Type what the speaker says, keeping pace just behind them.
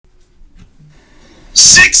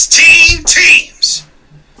16 teams,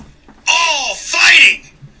 all fighting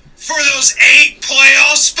for those 8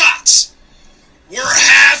 playoff spots. We're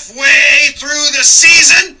halfway through the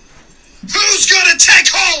season. Who's gonna take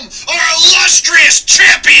home our illustrious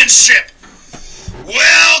championship?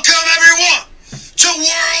 Welcome, everyone, to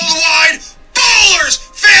Worldwide Bowlers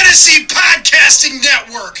Fantasy Podcasting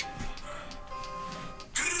Network.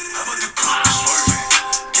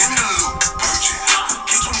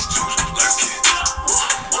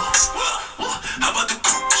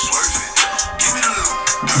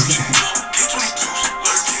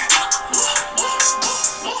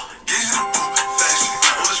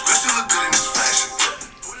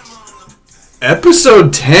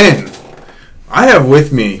 Episode 10. I have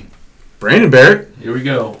with me Brandon Barrett. Here we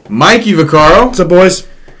go. Mikey Vaccaro. What's up, boys?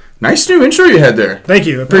 Nice new intro you had there. Thank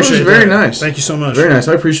you. I appreciate it. Very nice. Thank you so much. Very nice.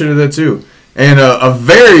 I appreciated that too. And a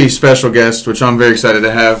very special guest, which I'm very excited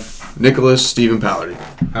to have, Nicholas Stephen Pallardy.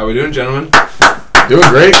 How we doing, gentlemen? Doing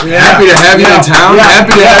great. Yeah. Happy to have you in town. Yeah.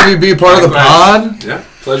 Happy to have you be a part of the pod. Yeah,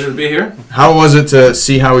 pleasure to be here. How was it to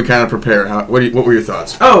see how we kind of prepare? What were your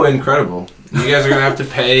thoughts? Oh, incredible. You guys are going to have to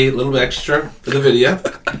pay a little bit extra for the video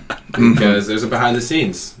because there's a behind the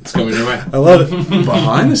scenes. It's coming your way. I love it.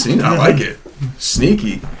 Behind the scenes? I like it.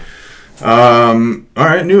 Sneaky. All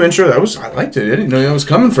right, new intro. I liked it. I didn't know that was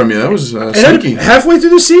coming from you. That was sneaky. Halfway through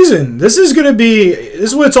the season, this is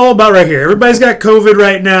what it's all about right here. Everybody's got COVID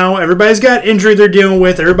right now. Everybody's got injury they're dealing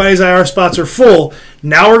with. Everybody's IR spots are full.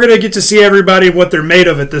 Now we're going to get to see everybody what they're made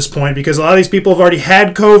of at this point because a lot of these people have already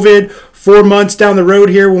had COVID. 4 months down the road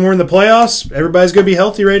here when we're in the playoffs, everybody's going to be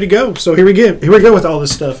healthy, ready to go. So here we go with all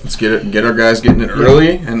this stuff. Let's get it. Get our guys getting it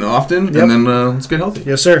early and often, and then let's get healthy.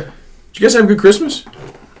 Yes, sir. Did you guys have a good Christmas?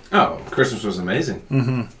 Oh, Christmas was amazing.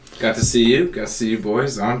 Mm-hmm. Got to see you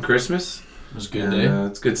boys on Christmas. It was a good day.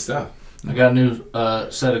 It's good stuff. I got a new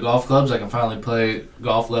set of golf clubs. I can finally play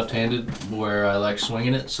golf left-handed where I like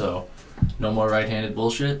swinging it, so no more right-handed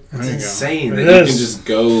bullshit. It's insane It that you is. can just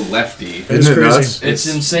go lefty. It's Isn't it crazy. nuts? It's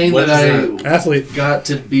insane what that is I Athlete. got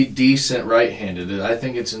to be decent right-handed. I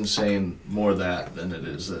think it's insane more that than it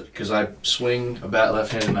is that because I swing a bat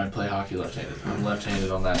left-handed and I play hockey left-handed. I'm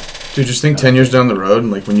left-handed on that. Dude, just think 10 years down the road,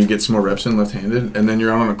 and like when you get some more reps in left-handed, and then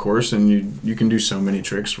you're out on a course, and you can do so many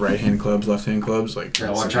tricks, right-hand clubs, left-hand clubs, like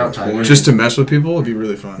Yeah, watch out, Tiger. just to mess with people would be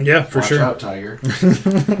really fun. Yeah, for watch sure. out, Tiger.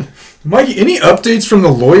 Mikey, any updates from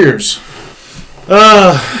the lawyers?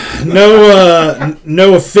 No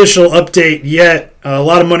official update yet. A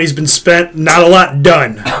lot of money's been spent, not a lot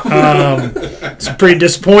done. It's pretty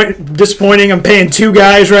disappointing. I'm paying 2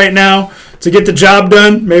 guys right now to get the job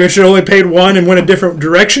done. Maybe I should have only paid 1 and went a different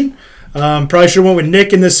direction. Probably should have went with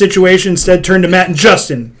Nick in this situation. Instead, turned to Matt and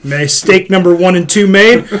Justin. Mistake number 1 and 2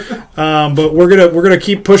 made. But we're gonna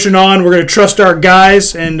keep pushing on. We're gonna trust our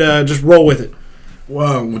guys and just roll with it.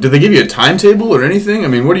 Whoa, did they give you a timetable or anything? I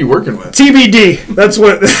mean, what are you working with? TBD. That's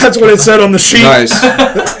what it said on the sheet. Nice.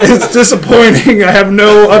 It's disappointing. I have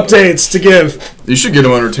no updates to give. You should get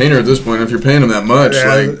him on retainer at this point if you're paying him that much.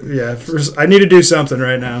 I need to do something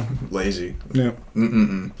right now. Lazy. Yeah.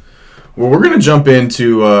 Well, we're going to jump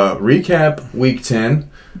into recap Week 10.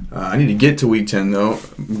 I need to get to Week 10, though.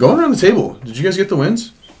 Going around the table, did you guys get the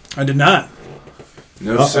wins? I did not.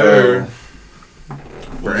 No, sir.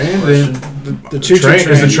 Brandon. The choo-choo Train,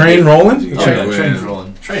 is the train rolling? Oh, yeah, train's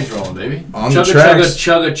rolling. Train's rolling, baby. On the chugga, tracks.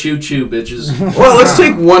 chugga, choo-choo, bitches. Well, let's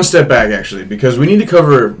take one step back, actually, because we need to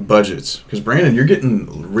cover budgets. Because, Brandon, you're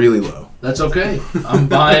getting really low. That's okay. I'm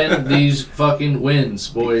buying these fucking wins,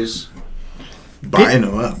 boys. Buying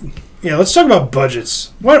them up. Yeah, let's talk about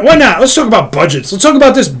budgets. Why not? Let's talk about budgets. Let's talk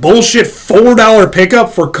about this bullshit $4 pickup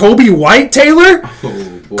for Kobe White, Taylor.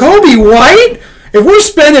 Oh, boy. Kobe White? If we're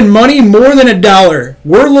spending money more than $1,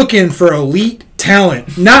 we're looking for elite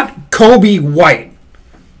talent, not Kobe White.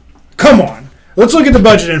 Come on. Let's look at the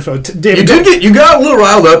budget info. David, You got a little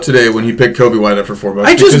riled up today when he picked Kobe White up for $4.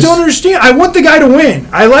 I just because don't understand. I want the guy to win.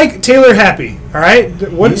 I like Taylor happy. All right?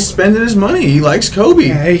 He's spending his money. He likes Kobe.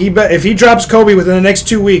 If he drops Kobe within the next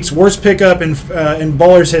 2 weeks, worst pickup in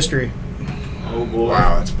Ballers history. Oh, boy.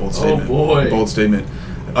 Wow, that's a bold statement. Oh, boy. Bold statement.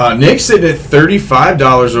 Nick's sitting at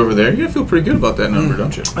 $35 over there. You gotta feel pretty good about that number,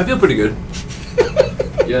 don't you? I feel pretty good.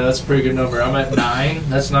 Yeah, that's a pretty good number. I'm at 9.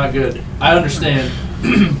 That's not good. I understand,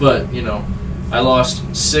 but, I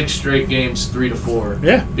lost 6 straight games 3-4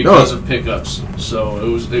 Yeah. because of pickups. So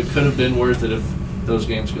it could have been worth it if those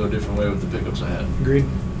games go a different way with the pickups I had. Agreed.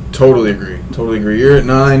 Totally agree. You're at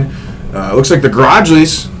 9. Looks like the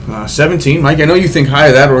Garagelys, 17. Mike, I know you think high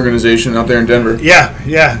of that organization out there in Denver.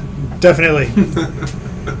 Yeah, definitely.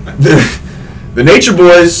 The Nature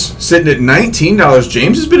Boys sitting at $19.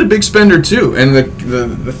 James has been a big spender too, and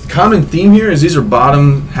the common theme here is these are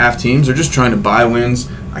bottom half teams. They're just trying to buy wins.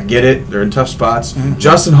 I get it; they're in tough spots.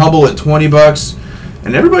 Justin Hubble at $20,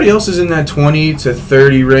 and everybody else is in that 20 to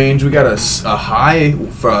 30 range. We got a high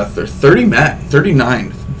for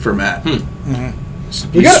 39 for Matt.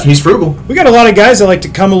 He's frugal. We got a lot of guys that like to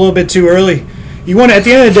come a little bit too early. You want to, at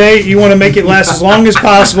the end of the day, you want to make it last as long as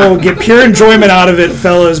possible. Get pure enjoyment out of it,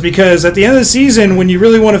 fellas, because at the end of the season, when you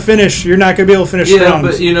really want to finish, you're not going to be able to finish strong.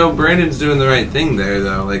 Yeah, but Brandon's doing the right thing there,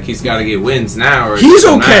 though. Like, he's got to get wins now. Or he's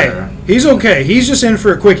okay. Matter. He's okay. He's just in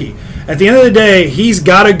for a quickie. At the end of the day, he's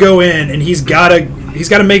got to go in and he's got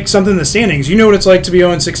to make something in the standings. You know what it's like to be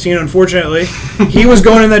 0-16. Unfortunately, he was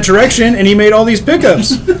going in that direction and he made all these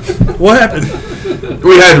pickups. What happened?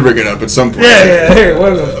 We had to bring it up at some point. Yeah. Here,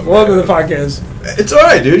 welcome to the podcast. It's all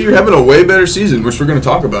right, dude. You're having a way better season, which we're going to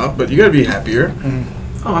talk about, but you got to be happier.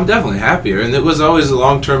 Oh, I'm definitely happier, and it was always a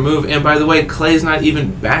long-term move. And by the way, Clay's not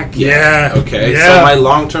even back yet. Yeah. Okay. Yeah. So my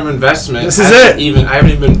long-term investment. This is it. I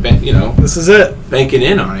haven't even been, This is it. banking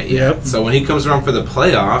in on it yet. Yep. So when he comes around for the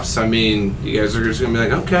playoffs, I mean, you guys are just gonna be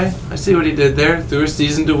like, okay, I see what he did there. Through a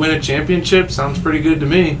season to win a championship, sounds pretty good to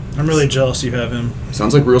me. I'm really jealous you have him.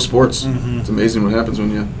 Sounds like real sports. It's amazing what happens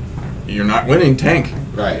when you're not winning. Tank.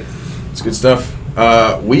 Right. It's good stuff.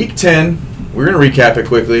 Week 10. We're going to recap it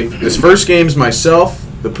quickly. This first game's myself,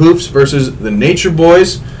 the Poofs versus the Nature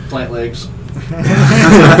Boys. Plant legs.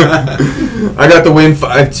 I got the win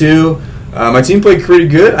 5-2. My team played pretty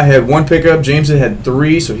good. I had one pickup. James had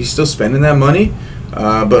 3, so he's still spending that money.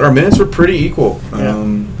 But our minutes were pretty equal.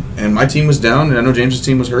 And my team was down, and I know James's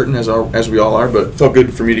team was hurting, as we all are, but it felt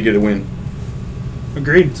good for me to get a win.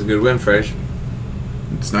 Agreed. It's a good win, Fresh.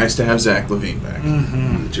 It's nice to have Zach Levine back.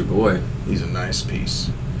 It's your boy. He's a nice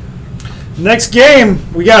piece. Next game,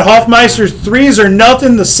 we got Hoffmeister's 3s or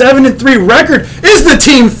nothing. The 7-3 record. Is the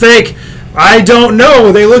team fake? I don't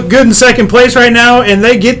know. They look good in second place right now, and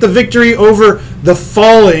they get the victory over the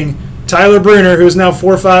falling Tyler Bruner, who is now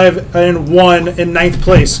 4-5-1 in ninth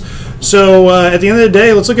place. So at the end of the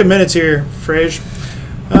day, let's look at minutes here, Frage.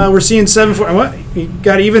 We're seeing 7-4. What? You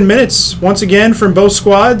got even minutes once again from both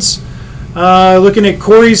squads. Looking at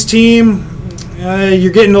Corey's team,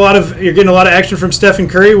 you're getting a lot of action from Stephen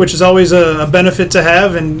Curry, which is always a benefit to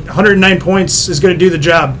have. And 109 points is going to do the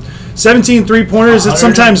job. 17 3-pointers. It's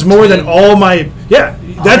sometimes more than all my. Yeah,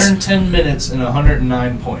 that's 110 minutes and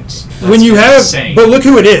 109 points. That's when you have. insane. But look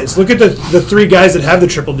who it is. Look at the 3 guys that have the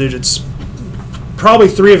triple digits. Probably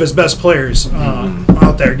 3 of his best players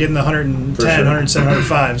out there getting the 110, sure. 107,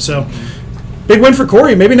 105. So. Big win for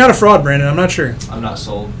Corey. Maybe not a fraud, Brandon. I'm not sure. I'm not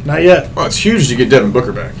sold. Not yet. Well, it's huge to get Devin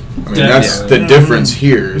Booker back. I mean, Yeah. that's the difference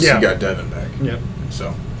here is Yeah. you got Devin back. Yep.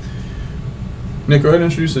 So, Nick, go ahead and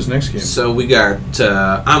introduce this next game. So we got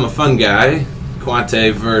I'm a Fun Guy,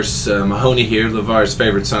 Quante versus Mahoney here, LeVar's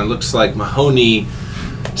favorite son. Looks like Mahoney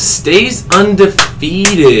stays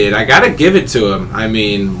undefeated. I got to give it to him. I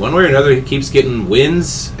mean, one way or another, he keeps getting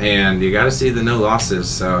wins, and you got to see the no losses,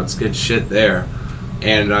 so it's good shit there.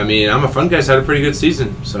 And, I mean, I'm a Fun Guy's had a pretty good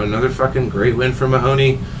season, so another fucking great win for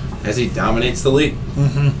Mahoney as he dominates the league.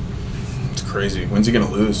 It's crazy. When's he going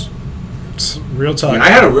to lose? It's real I talk. mean, I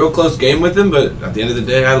had a real close game with him, but at the end of the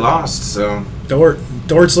day, I lost, so...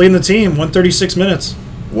 Dort's leading the team, 136 minutes.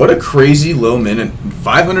 What a crazy low minute.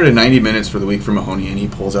 590 minutes for the week for Mahoney, and he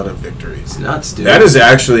pulls out a victory. It's nuts, dude. That is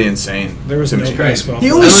actually insane. There was to no me. basketball. He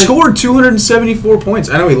only I mean- scored 274 points.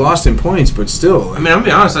 I know he lost in points, but still. I mean, I'm gonna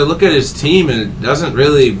be honest. I look at his team, and it doesn't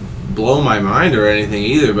really blow my mind or anything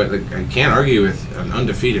either. But like, I can't argue with an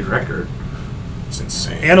undefeated record. it's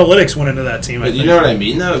insane. Analytics went into that team. I But think. you know what I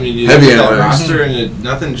mean, though. I mean, you Heavy look at that analytics. roster, and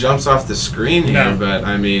nothing jumps off the screen here. No. But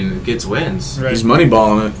I mean, it gets wins. Right. He's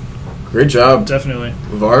moneyballing it. Great job. Definitely.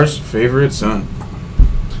 LeVar's favorite son.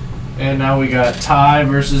 And now we got Ty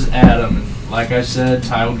versus Adam. And like I said,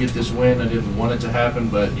 Ty will get this win. I didn't want it to happen,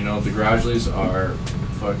 but you know the Grouchleys are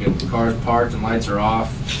fucking cars parked and lights are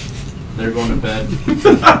off. They're going to bed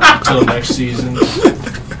until next season.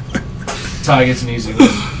 Ty gets an easy win.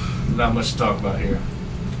 Not much to talk about here.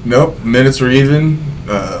 Nope. Minutes were even.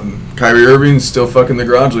 Kyrie Irving's still fucking the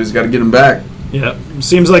Grouchleys. Got to get him back. Yeah.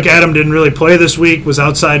 Seems like Adam didn't really play this week. Was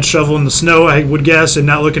outside shoveling the snow, I would guess, and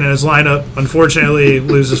not looking at his lineup. Unfortunately,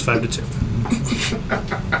 loses 5-2.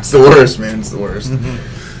 It's the worst, man. It's the worst.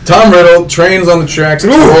 Tom Riddle trains on the tracks.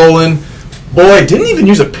 It's rolling. Boy, didn't even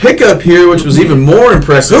use a pickup here, which was even more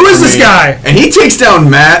impressive. Who is for this me. guy? And he takes down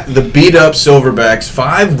Matt, the beat-up Silverbacks,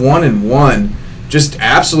 5-1-1. Just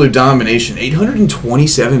absolute domination.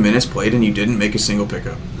 827 minutes played, and you didn't make a single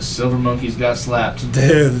pickup. The Silver Monkeys got slapped.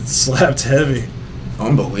 Dude, it slapped heavy.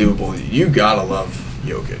 Unbelievable. You gotta love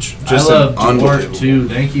Jokic. I Just love Dort unbelievable. too.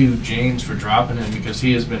 Thank you, James, for dropping him because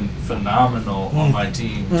he has been phenomenal on my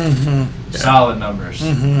team. Solid numbers.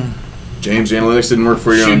 James analytics didn't work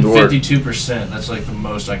for you on Shooting Dort. 52%. That's like the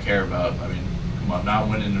most I care about. I mean, come on, not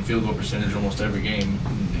winning in field goal percentage almost every game.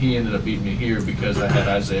 He ended up beating me here because I had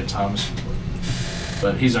Isaiah Thomas,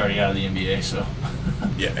 but he's already out of the NBA. So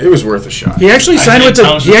Yeah, it was worth a shot. He actually signed with the.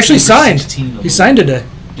 Thomas He was actually 2 for signed. 16 He signed today.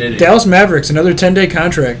 Did he? Dallas Mavericks, another 10-day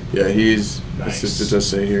contract. Yeah, he's. Nice. It does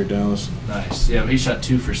say here, Dallas. Nice. Yeah, but he shot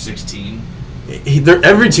 2 for 16.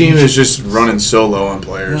 Every team is just running so low on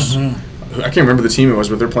players. I can't remember the team it was,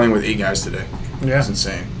 but they're playing with 8 guys today. Yeah, It's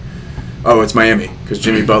insane. Oh, it's Miami because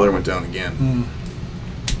Jimmy Butler went down again.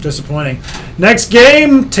 disappointing. Next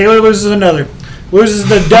game, Taylor loses another. Loses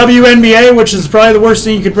the WNBA, which is probably the worst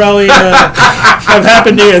thing you could probably have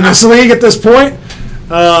happened to you in this league at this point.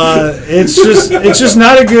 It's just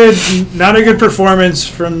not a good performance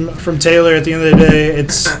from Taylor at the end of the day.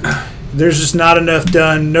 There's just not enough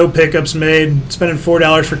done. No pickups made. Spending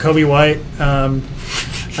 $4 for Kobe White. I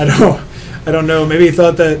don't know. Maybe he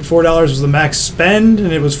thought that $4 was the max spend,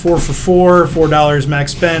 and it was 4 for $4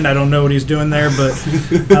 max spend. I don't know what he's doing there, but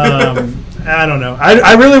I don't know.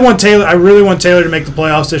 I really want Taylor. I really want Taylor to make the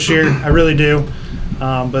playoffs this year. I really do,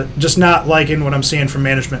 but just not liking what I'm seeing from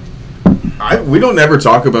management. We don't ever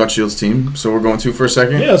talk about Shields' team, so we're going to for a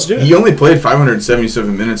second. Yeah, let's do it. He only played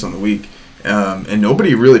 577 minutes on the week, and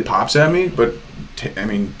nobody really pops at me, but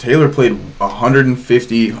Taylor played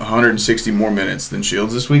 150, 160 more minutes than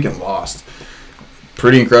Shields this week and lost.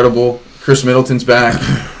 Pretty incredible. Chris Middleton's back,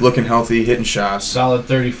 looking healthy, hitting shots. Solid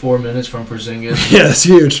 34 minutes from Porzingis. Yeah, that's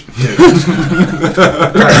huge.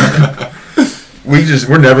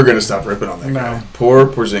 We're never going to stop ripping on that No. guy. Poor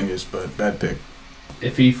Porzingis, but bad pick.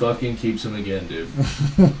 If he fucking keeps him again, dude.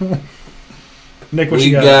 Nick, what We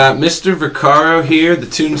you got Mr. Vaccaro here, the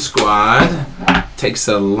Toon Squad. Takes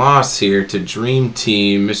a loss here to Dream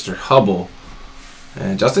Team, Mr. Hubble.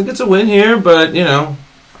 And Justin gets a win here, but,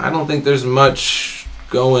 I don't think there's much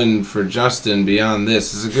going for Justin beyond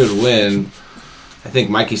this. It's a good win. I think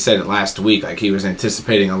Mikey said it last week, like he was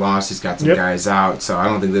anticipating a loss. He's got some Yep. guys out, so I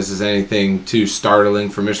don't think this is anything too startling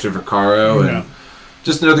for Mr. Vaccaro. No. And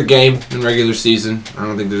just another game in regular season. I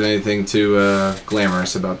don't think there's anything too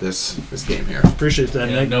glamorous about this game here. Appreciate that,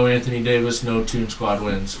 Yeah, Nick. no Anthony Davis, no Toon Squad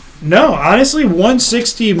wins. No, honestly,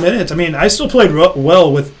 160 minutes. I mean, I still played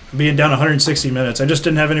well with being down 160 minutes. I just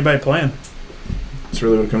didn't have anybody playing. That's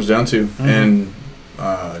really what it comes down to. And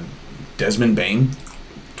Desmond Bain,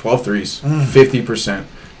 12 threes, 50%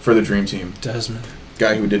 for the Dream Team. Desmond.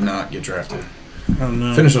 Guy who did not get drafted. I don't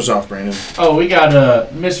know. Finish us off, Brandon. Oh, we got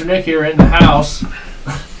Mr. Nick here in the house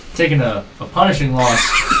taking a punishing loss.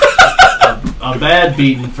 a bad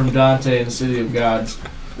beating from Dante in the City of Gods.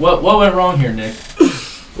 What went wrong here, Nick?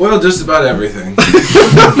 Well, just about everything.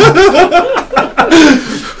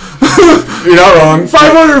 You're not wrong.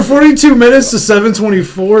 542 minutes to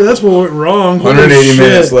 724. That's what went wrong. Holy 180 shit.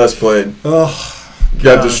 minutes less played. Oh,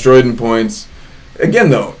 Got God. destroyed in points. Again,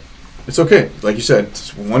 though, it's okay. Like you said,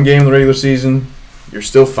 it's one game in the regular season. You're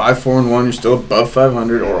still 5-4-1. You're still above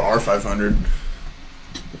 500 or are 500.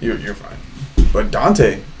 You're fine. But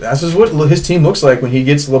Dante, that's just what his team looks like when he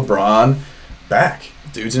gets LeBron back.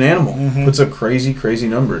 Dude's an animal. Puts up crazy, crazy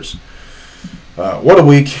numbers. What a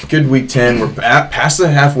week. Good week 10. We're past the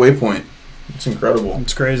halfway point. It's incredible.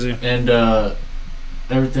 it's crazy. And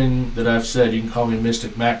everything that I've said, you can call me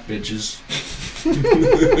Mystic Mac, bitches.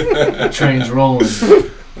 Train's rolling.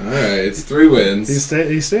 All right, it's 3 wins.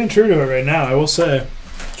 He's staying true to it right now, I will say.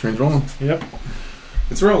 Train's rolling. Yep.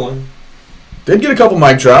 It's rolling. Did get a couple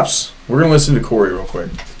mic drops. We're going to listen to Corey real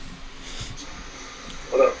quick.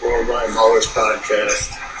 What up, World Ryan Ballers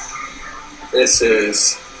Podcast? This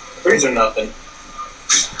is 3-0.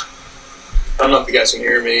 I don't know if you guys can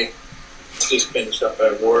hear me. Just finished up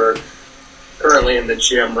at work. Currently in the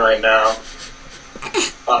gym right now.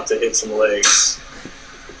 About to hit some legs.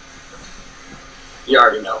 You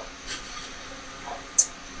already know.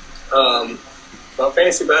 About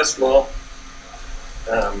fantasy basketball.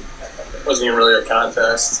 Wasn't even really a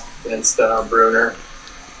contest against Bruner.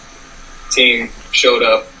 Team showed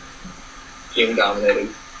up. Team dominated.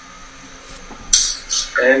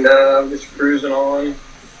 And I'm just cruising on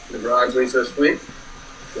the Broadways this week.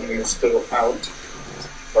 The game is still out.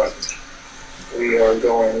 But we are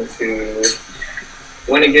going to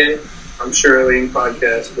win again. I'm sure Leading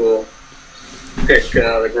Podcast will pick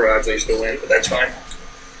the Garage Leagues to win, but that's fine.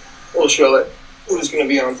 We'll show it who's going to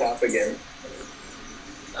be on top again.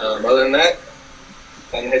 Other than that,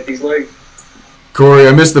 time to hit these legs. Corey,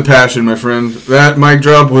 I missed the passion, my friend. That mic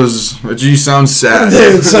drop was. Gee, sounds sad.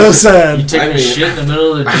 Dude, so You sad. taking a shit in the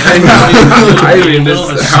middle of the day. I In the mean, middle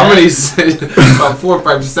of a how set. many? About 4 or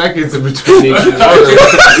 5 seconds in between each other.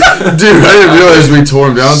 Dude, I didn't realize we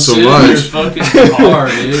tore him down so Sit in your much. fucking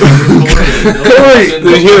car, dude. Corey,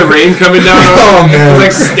 Did you hear the rain coming down? Oh, man. It's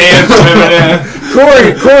like Stan from Eminem.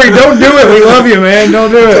 Corey, don't do it. We love you, man.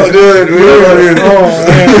 Don't do it. Don't do it. We don't want you. Oh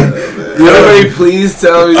man, Everybody, please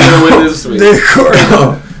tell me you're gonna win this week. dude, Corey.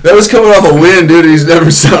 That was coming off a win, dude. He's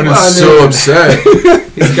never sounded so upset.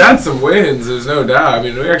 He's got some wins, there's no doubt. I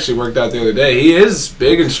mean, we actually worked out the other day. He is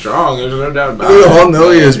big and strong. There's no doubt about We it. all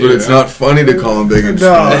know he is, but You it's know. not funny to call him big and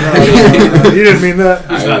No, strong. no, you didn't mean that.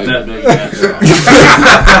 He's not that big. That's all.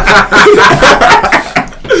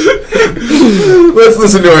 Let's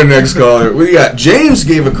listen to our next caller. We got James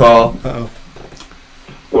gave a call.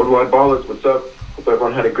 Worldwide Ballers, what's up? Hope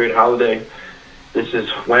everyone had a great holiday. This is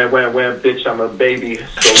Wham Wham Wham Bitch, I'm a Baby,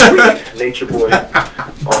 So Weed, Nature Boy,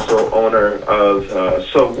 also owner of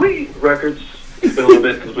So Weed Records. It's been a little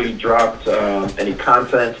bit because we dropped any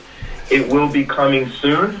content. It will be coming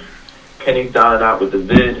soon. Kenny Don out with the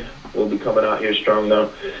vid. We'll be coming out here strong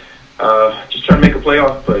though. Just trying to make a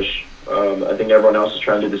playoff push. I think everyone else is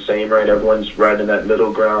trying to do the same, right? Everyone's riding that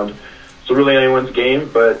middle ground. So really anyone's game,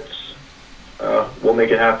 but we'll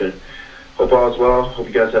make it happen. Hope all is well. Hope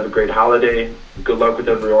you guys have a great holiday. Good luck with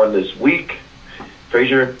everyone this week.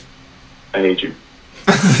 Frazier, I hate you.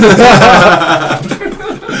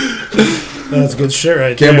 That's good shit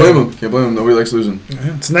right Can't there. blame him. Can't blame him. Nobody likes losing.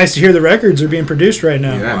 It's nice to hear the records are being produced right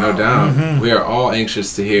now. Yeah, no doubt. We are all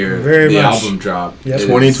anxious to hear Very the much. album drop. Yep. It is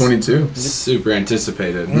 2022. Super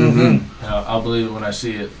anticipated. I'll believe it when I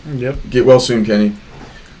see it. Yep. Get well soon, Kenny.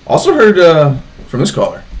 Also heard from this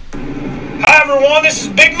caller. Hi everyone, this is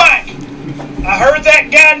Big Mike. I heard that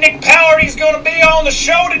guy Nick Pallardy's going to be on the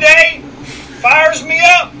show today. Fires me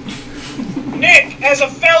up. Nick, as a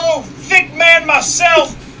fellow thick man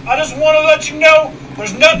myself, I just want to let you know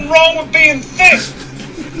there's nothing wrong with being thick.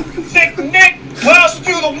 Thick Nick plows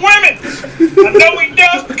through the women. I know he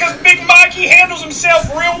does because Big Mikey handles himself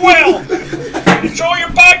real well. Enjoy your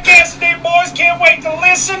podcast today, boys. Can't wait to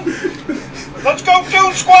listen. Let's go,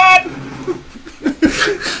 Goon Squad.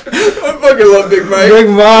 I fucking love Big Mike. Big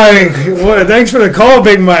Mike. What, thanks for the call,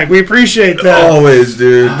 Big Mike. We appreciate that. Always,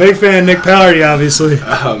 dude. Big fan of Nick Pallardy, obviously.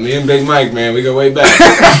 Me and Big Mike, man, we go way back.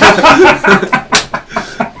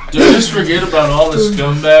 Dude, just forget about all the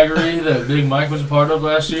scumbaggery that Big Mike was a part of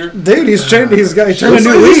last year. Dude, he turned a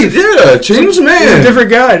new leaf. Yeah, changed He's a man. different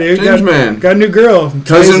guy, dude. Changed man. Got a new girl.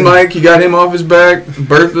 Cousin Amazing. Mike, he got him off his back.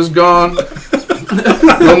 Bertha's gone.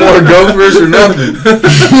 No more gophers or nothing.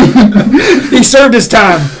 He served his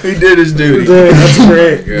time. He did his duty. Dude, that's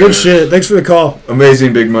great. Good shit. Thanks for the call.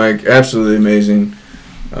 Amazing, Big Mike. Absolutely amazing.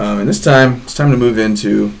 And this time, it's time to move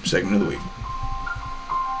into segment of the week.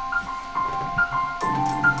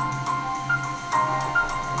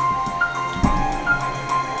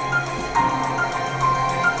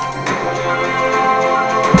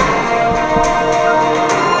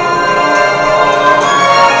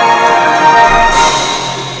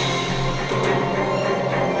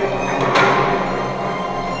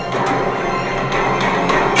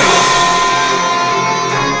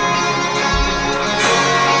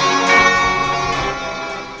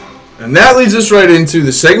 And that leads us right into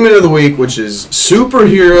the segment of the week, which is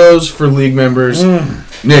superheroes for league members.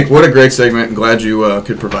 Nick, what a great segment. I'm glad you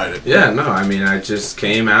could provide it. Yeah, no, I mean, I just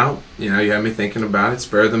came out. You know, you had me thinking about it,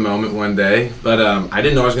 spur of the moment one day. But I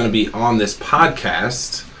didn't know I was going to be on this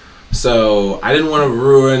podcast. So I didn't want to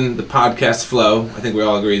ruin the podcast flow. I think we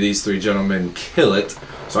all agree these three gentlemen kill it.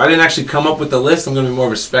 So I didn't actually come up with the list. I'm going to be more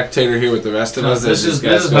of a spectator here with the rest of us. This is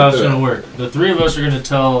how it's going to work. The three of us are going to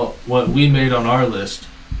tell what we made on our list.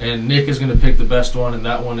 And Nick is going to pick the best one, and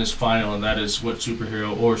that one is final, and that is what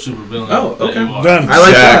superhero or supervillain Oh, that okay. you are. Done. I like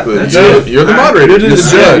Exactly. that. You're, you're the moderator. You're the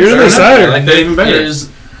judge. You're the I decider. like that even better. Is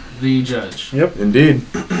the judge. Yep. Indeed.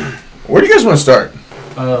 Where do you guys want to start?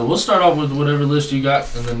 We'll start off with whatever list you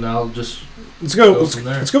got, and then I'll just Let's go. Go from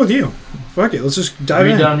there. Let's go with you. Fuck it. Let's just dive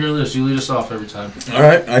read in. down your list. You lead us off every time. All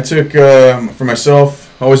right. I took, for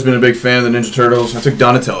myself, always been a big fan of the Ninja Turtles. I took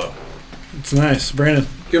Donatello. It's nice, Brandon.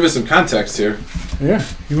 Give us some context here. Yeah,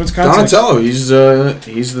 he wants context. Donatello, he's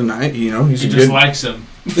the knight, he's He a just good... likes him.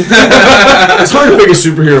 It's hard to pick a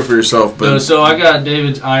superhero for yourself, but... So I got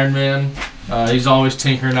David's Iron Man. He's always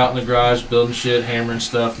tinkering out in the garage, building shit, hammering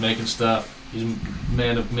stuff, making stuff. He's a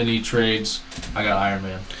man of many trades. I got Iron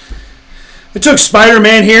Man. I took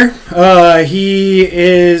Spider-Man here.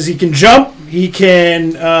 He can jump. He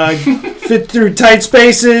can fit through tight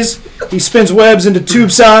spaces. He spins webs into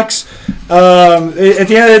tube socks. At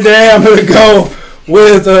the end of the day, I'm going to go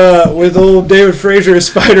with old David Frazier as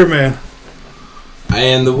Spider-Man.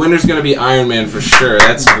 And the winner's going to be Iron Man for sure.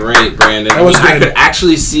 That's great, Brandon. That was I good. could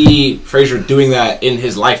actually see Frazier doing that in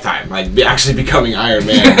his lifetime, like actually becoming Iron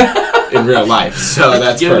Man in real life. So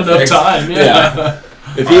that's Give him perfect. enough time, yeah.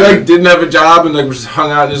 If he like didn't have a job and like was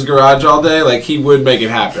hung out in his garage all day, like he would make it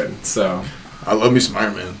happen. So I love me some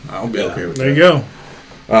Iron Man. I'll be okay with that. There you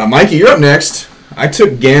go. Mikey, you're up next. I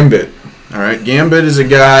took Gambit. All right, Gambit is a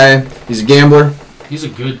guy. He's a gambler. He's a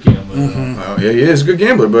good gambler. Oh yeah, he is a good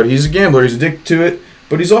gambler, but he's a gambler. He's addicted to it,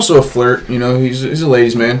 but he's also a flirt. You know, he's a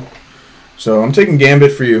ladies' man. So I'm taking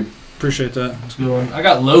Gambit for you. Appreciate that. That's a good one. I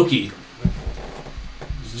got Loki.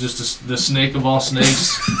 He's just the snake of all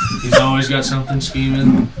snakes. He's always got something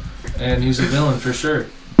scheming, and he's a villain for sure.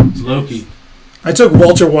 It's Loki. I took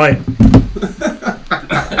Walter White.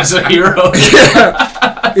 As a hero.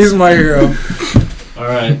 He's my hero. All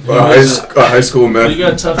right. High school meth. You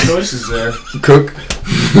got tough choices there. Cook.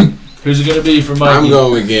 Who's it gonna be for Mikey? I'm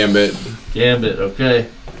going with Gambit. Gambit. Okay.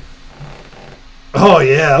 Oh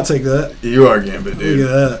yeah, I'll take that. You are Gambit, dude. Look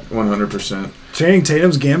at that. 100%. Channing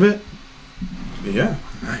Tatum's Gambit. Yeah.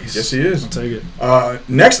 Nice. Yes, he is. I'll take it.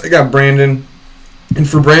 Next, I got Brandon, and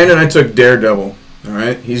for Brandon, I took Daredevil. All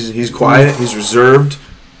right, he's quiet, he's reserved,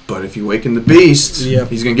 but if you waken the beast, Yep.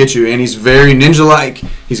 he's gonna get you, and he's very ninja-like.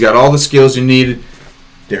 He's got all the skills you need.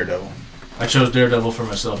 Daredevil. I chose Daredevil for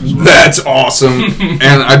myself as well. That's awesome.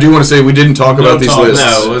 And I do want to say we didn't talk about these talk. lists.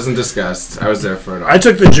 No, it wasn't discussed. I was there for it all. I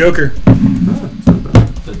took the Joker.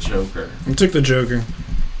 The Joker. I took the Joker.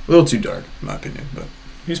 A little too dark, in my opinion, but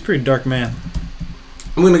He's a pretty dark man.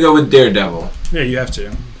 I'm going to go with Daredevil. Yeah, you have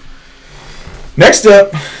to. next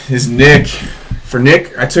up is Nick. For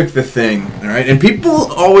Nick, I took The Thing. All right, and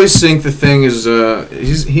people always think The Thing is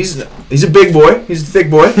he's a big boy. He's a thick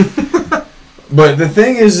boy. But The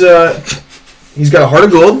Thing is he's got a heart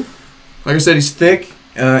of gold. Like I said, he's thick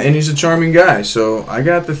and he's a charming guy. So I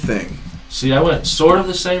got The Thing. See, I went sort of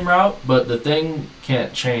the same route, but the thing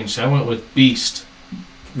can't change. So I went with Beast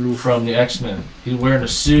from the X-Men. He's wearing a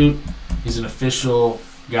suit. He's an official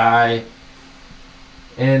guy.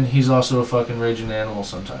 And he's also a fucking raging animal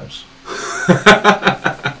sometimes.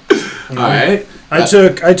 All right. I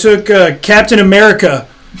took Captain America,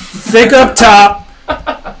 thick up top,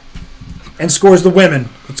 and scores the women.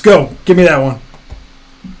 Let's go. Give me that one.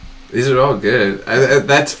 These are all good.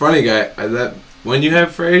 That's funny, guy. When you have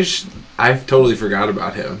Frage, I totally forgot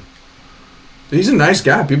about him. He's a nice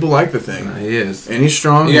guy. People like The Thing. He is. And he's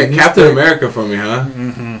strong. You and got he's Captain thick. America for me, huh?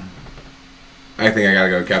 Mm-hmm. I think I gotta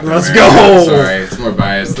go Captain Let's America. go. Sorry, it's more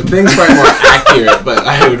biased. The Thing's probably more accurate, but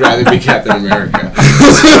I would rather be Captain America.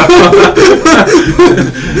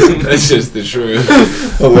 That's just the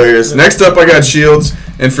truth. Hilarious. Next up, I got Shields,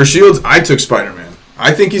 and for Shields, I took Spider-Man.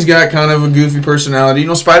 I think he's got kind of a goofy personality. You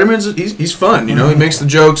know, Spider-Man's he's fun. You know, he makes the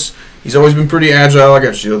jokes. He's always been pretty agile. I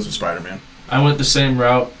got Shields and Spider-Man. I went the same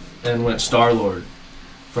route and went Star-Lord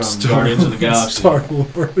from Guardians of the Galaxy.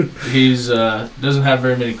 Star-Lord. He's doesn't have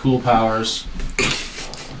very many cool powers,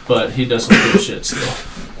 but he does some cool shit still.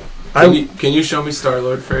 Can you show me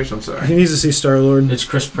Star-Lord, Frage? I'm sorry. He needs to see Star-Lord. It's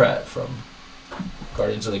Chris Pratt from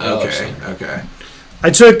Guardians of the Galaxy. Okay. I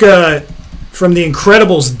took from The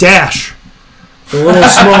Incredibles Dash, the little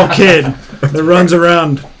small kid that runs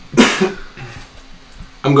around.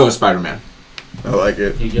 I'm going Spider-Man. I like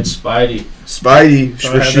it. He gets Spidey. Spidey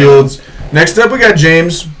Don't for have Shields. Next up, we got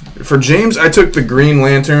James. For James, I took the Green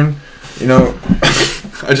Lantern. You know,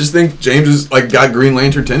 I just think James is like got Green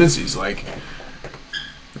Lantern tendencies. Like,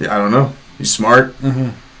 yeah, I don't know. He's smart.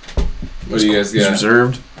 What do you guys He's got?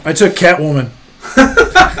 reserved. I took Catwoman.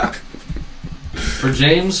 For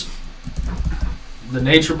James, the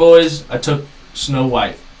Nature Boys, I took Snow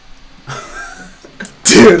White.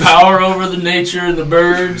 Dude. Power over the nature and the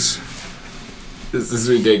birds. This is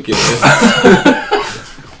ridiculous.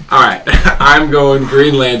 Alright, I'm going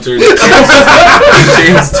Green Lantern.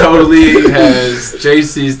 James totally has.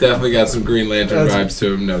 JC's definitely got some Green Lantern vibes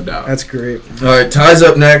to him, no doubt. That's great. All right, Ty's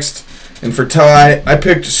up next. And for Ty, I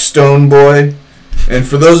picked Stone Boy. And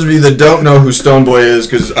for those of you that don't know who Stone Boy is,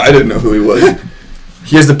 because I didn't know who he was,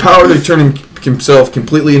 he has the power to turn himself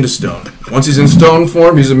completely into stone. Once he's in stone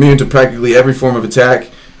form, he's immune to practically every form of attack,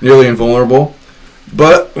 nearly invulnerable.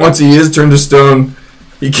 But once he is turned to stone,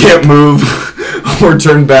 he can't move or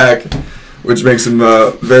turn back, which makes him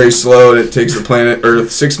very slow, and it takes the planet Earth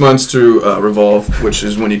 6 months to revolve, which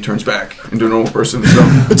is when he turns back into a normal person. So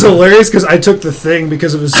It's hilarious because I took The Thing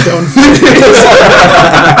because of his stone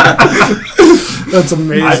That's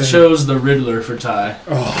amazing. I chose the Riddler for Ty.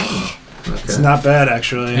 It's not bad,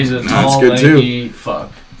 actually. He's a That's tall, good, too. lanky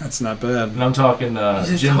fuck. That's not bad. And I'm talking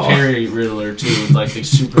Jim Carrey Riddler too, with like the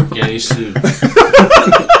super gay suit. That's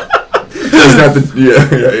not the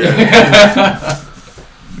yeah.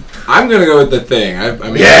 I'm gonna go with the Thing. I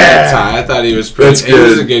mean, Yeah! Ty, I thought he was pretty. That's He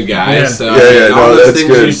was good. a good guy. Yeah. So Yeah, I mean, yeah, all no, those that's things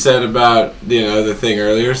good. you said about the Thing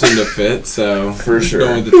earlier seem to fit. So For sure.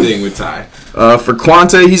 going with the Thing with Ty. For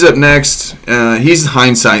Quante, he's up next. He's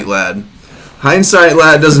Hindsight Lad. Hindsight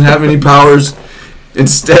Lad doesn't have any powers.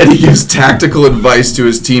 Instead, he gives tactical advice to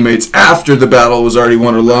his teammates after the battle was already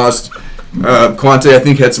won or lost. Quante, I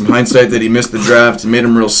think, had some hindsight that he missed the draft and made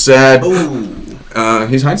him real sad.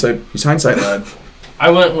 He's Hindsight Lad. I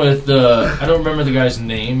went with I don't remember the guy's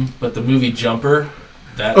name, but the movie Jumper.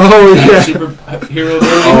 That superhero movie.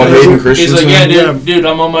 Oh, Hayden Christensen. He's like, yeah, Yeah. dude,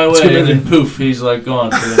 I'm on my way, good and then movie. poof, he's like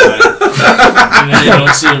gone for the night. And then you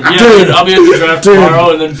don't see him. Yeah, dude, I'll be at the draft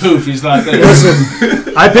tomorrow, and then poof, he's not there.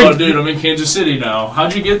 Listen, I Oh, picked. dude, I'm in Kansas City now.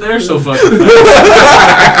 How'd you get there so fucking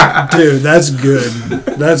fast? Dude, that's good.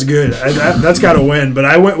 That's good. That's got to win. But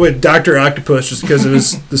I went with Dr. Octopus just because of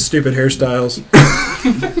the stupid hairstyles.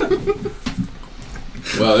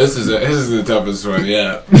 Well, this is the toughest one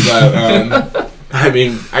yet. But I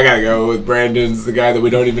mean, I gotta go with Brandon's the guy that we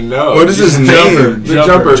don't even know. What is his name? The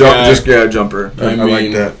Jumper guy. Jumper. I I like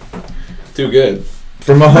mean- that. Too good.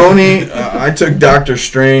 For Mahoney, I took Doctor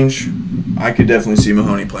Strange. I could definitely see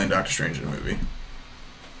Mahoney playing Doctor Strange in a movie.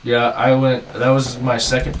 Yeah, I went. That was my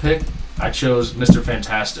second pick. I chose Mr.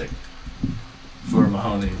 Fantastic for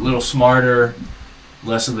Mahoney. A little smarter,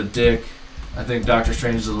 less of a dick. I think Doctor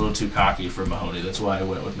Strange is a little too cocky for Mahoney. That's why I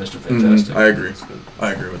went with Mr. Fantastic. I agree.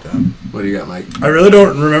 I agree with that. What do you got, Mike? I really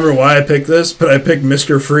don't remember why I picked this, but I picked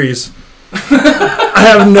Mr. Freeze. I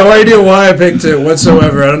have no idea why I picked it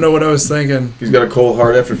whatsoever. I don't know what I was thinking. He's got a cold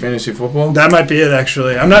heart after fantasy football. That might be it,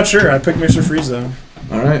 actually. I'm not sure. I picked Mr. Freeze, though.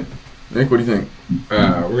 All right, Nick, what do you think? We're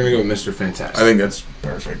gonna go with Mr. Fantastic. I think that's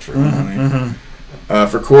perfect for Mahoney.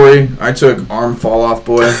 For Corey, I took Arm Fall Off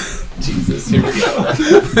Boy, Jesus, here we go.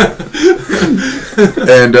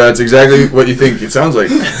 and it's exactly what you think it sounds like.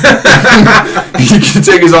 He can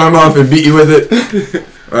take his arm off and beat you with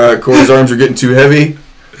it. Corey's arms are getting too heavy,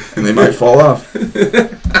 and they might fall off.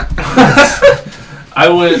 I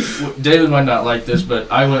went. David might not like this,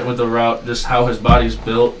 but I went with the route just how his body's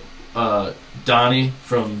built. Donnie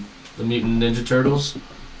from the Mutant Ninja Turtles.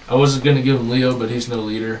 I wasn't gonna give him Leo, but he's no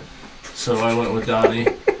leader, so I went with Donnie.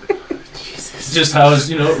 Just how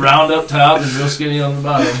his round up top and real skinny on the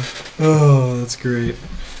bottom. Oh, that's great.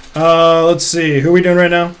 Let's see. Who are we doing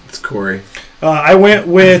right now? It's Corey. I went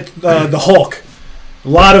with the Hulk. A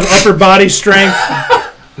lot of upper body strength.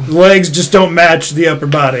 Legs just don't match the upper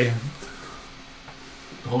body.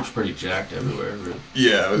 Hulk's pretty jacked everywhere. But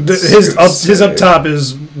Yeah, His up top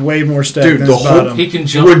is way more stacked Dude, than the his Hulk- bottom. he can He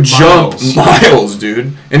jump would miles. jump miles,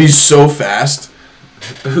 dude, and he's so fast.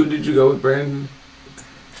 Who did you go with, Brandon?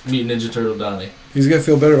 Mutant Ninja Turtle Donnie. He's gonna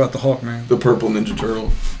feel better about the Hulk, man. The purple Ninja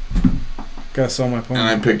Turtle, Gotta sell my point. and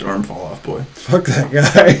I picked Arm Fall Off Boy. Fuck that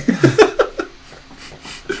guy.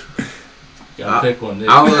 Gotta pick one. Nick.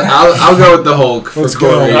 I'll go with the Hulk for Let's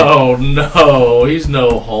go. Corey. Oh no, he's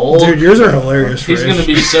no Hulk. Dude, yours are hilarious. He's Rich. gonna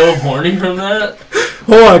be so horny from that.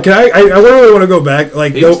 Hold on, can I literally want to go back.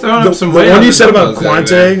 Like He was throwing up some the weight one on you the said about dumbbells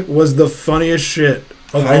the other Quante was the funniest shit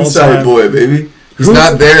of all Hindsight time. Boy, baby. He's Who's-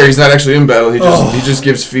 not there. He's not actually in battle. He Oh. just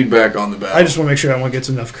gives feedback on the battle. I just want to make sure everyone gets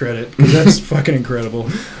enough credit. 'Cause that's fucking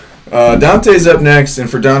incredible. Dante's up next, and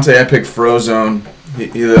for Dante, I picked Frozone.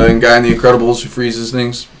 He's the guy in The Incredibles who freezes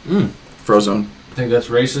things. Frozone. I think that's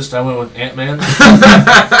racist. I went with Ant-Man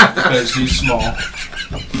because he's small.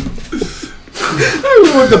 I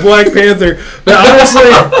went with the Black Panther. But honestly,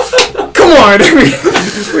 come on. I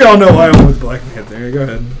mean, we all know why I went with Black Panther. Go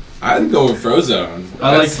ahead. I'd go with Frozone.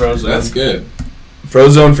 I like That's- Frozone. That's good.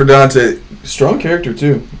 Frozone for Dante. Strong character,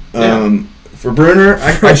 too. Yeah. For Bruner,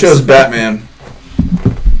 I chose Batman.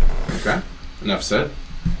 Okay. Enough said.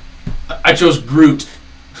 I chose Groot,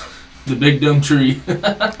 the big dumb tree.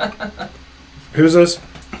 Who's this?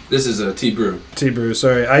 This is a T-Brew. T-Brew,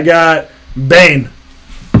 sorry. I got Bane.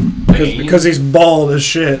 Bane? Because he's bald as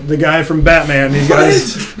shit. The guy from Batman. He's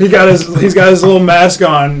got his little mask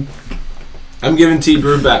on. I'm giving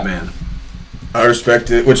T-Brew Batman. I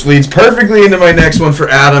respect it, which leads perfectly into my next one for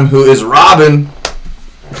Adam, who is Robin.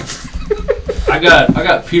 I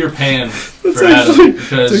got Peter Pan That's for Adam actually,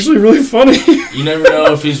 because it's actually really funny. you never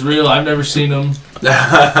know if he's real. I've never seen him. He's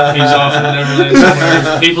off in Neverland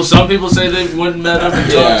somewhere. Some people say they wouldn't met him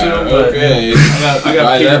and talked to him, but okay. I got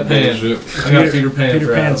Buy Peter that Pan. bullshit. I got Peter Pan. Peter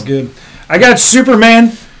for Pan's Adam. good. I got Superman.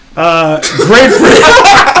 Great for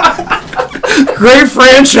Great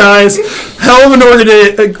franchise, hell of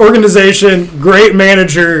an organization, great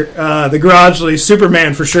manager. The Garagely,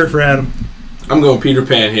 Superman for sure for Adam. I'm going Peter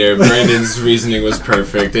Pan here. Brandon's reasoning was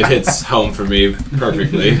perfect. It hits home for me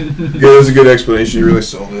perfectly. It was a good explanation. You really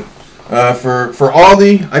sold it. For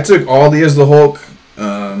Aldi, I took Aldi as the Hulk.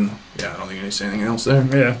 I don't think I need to say anything else there.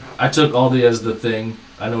 Yeah. I took Aldi as the Thing.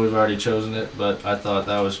 I know we've already chosen it, but I thought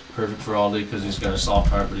that was perfect for Aldi because he's got a soft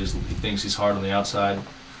heart, but he thinks he's hard on the outside.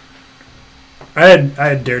 I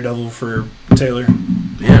had Daredevil for Taylor.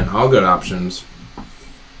 Yeah, all good options.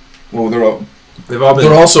 Well, they're all They've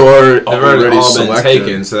also already all selected. been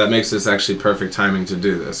taken, so that makes this actually perfect timing to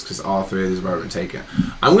do this because all three of these have already been taken.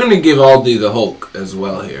 I'm going to give Aldi the Hulk as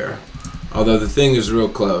well here, although the Thing is real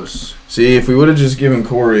close. See, if we would have just given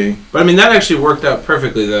Corey... But, I mean, that actually worked out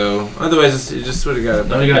perfectly, though. Otherwise, you just would have got it.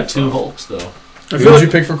 Now we got 2 Hulks, though. Who did you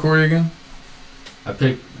pick for Corey again? I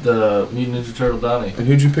picked the Mutant Ninja Turtle Donnie. And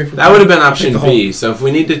who'd you pick for That would have been option B, so if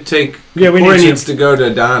we need to take... Yeah, we Corey need to. needs to go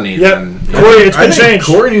to Donnie, Yep. then... Corey, it's I been think changed.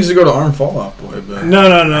 Corey needs to go to Arm Fall Off Boy, but...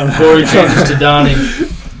 No. Corey changes to Donnie.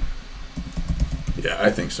 Yeah, I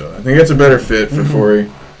think so. I think that's a better fit for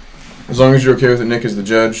Corey. As long as you're okay with it, Nick is the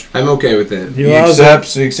judge. I'm okay with it. He He allows it.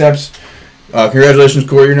 accepts. Congratulations,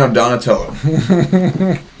 Corey. You're now Donatello.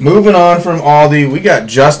 Moving on from Aldi, we got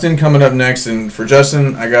Justin coming up next, and for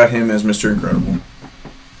Justin, I got him as Mr. Incredible.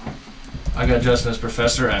 I got Justin as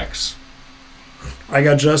Professor X. I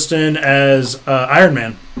got Justin as Iron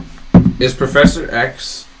Man. Is Professor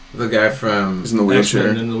X the guy from... He's in the X-Men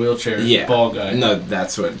wheelchair. in the wheelchair. Yeah. Ball guy. No,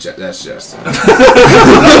 that's Justin.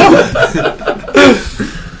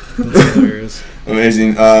 That's hilarious.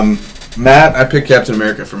 Amazing. Matt, I picked Captain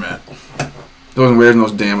America for Matt. He wasn't wearing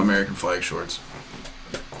those damn American flag shorts.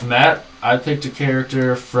 Matt, I picked a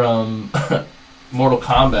character from Mortal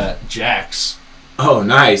Kombat, Jax. Oh,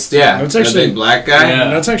 nice. Yeah. That's The actually- big black guy? Yeah.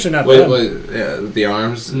 That's actually not Wait, bad. yeah, with the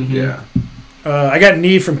arms? Mhm. Yeah. I got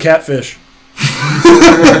Neve from Catfish. He's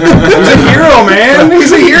a hero, man.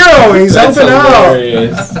 He's a hero. He's That's helping out.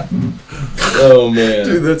 hilarious. Oh, man.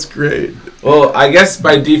 Dude, that's great. Well, I guess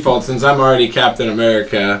by default, since I'm already Captain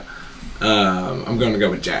America, I'm going to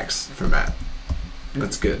go with Jax for Matt.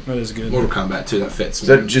 That's good. That is good. Mortal Kombat 2, that fits. Is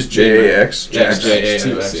that just J-A-X? Yeah, Jax? J-A-X,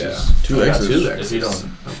 Two X's. yeah. Two I got X's. two If you X's.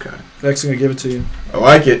 don't. Okay. X gonna give it to you. I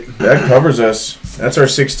like it. That covers us. That's our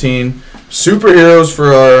 16 superheroes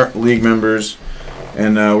for our league members.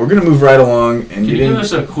 And we're going to move right along. And Can you give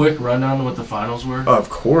us a quick rundown of what the finals were? Of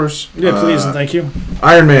course. Yeah, please and thank you.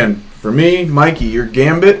 Iron Man. For me, Mikey, you're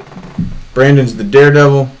Gambit. Brandon's the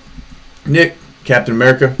Daredevil. Nick, Captain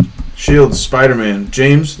America. Shield, Spider-Man.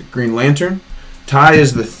 James, the Green Lantern. Ty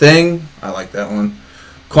is the Thing. I like that one.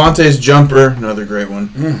 Quante's Jumper. Another great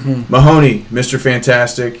one. Mahoney, Mr.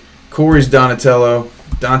 Fantastic. Corey's Donatello.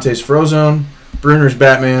 Dante's Frozone. Bruner's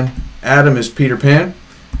Batman. Adam is Peter Pan.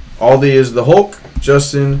 Aldi is the Hulk.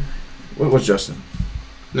 Justin. What was Justin?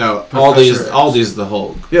 No, Professor X. Aldi's the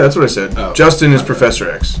Hulk. Yeah, that's what I said. Oh, Justin is okay. Professor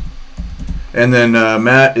X. And then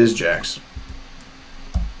Matt is Jax.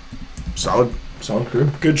 Solid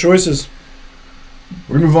crew. Good choices.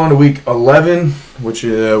 We're going to move on to week 11, which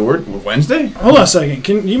we're Wednesday? Hold on a second.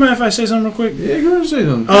 Can you mind if I say something real quick? Yeah, go ahead and say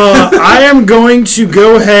something. I am going to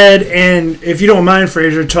go ahead and, if you don't mind,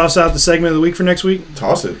 Fraser, toss out the segment of the week for next week.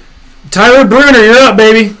 Toss it. Tyler Bruner, you're up,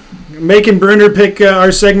 baby. Making Bruner pick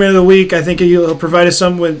our segment of the week. I think he'll provide us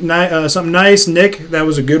something with something nice. Nick, that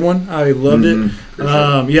was a good one. I loved it.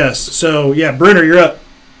 Yes. So yeah, Bruner, you're up.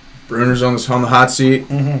 Bruner's on the hot seat.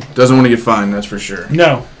 Doesn't want to get fined, that's for sure.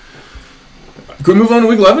 No. Can we move on to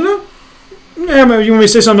week 11 now? Yeah, but you want me to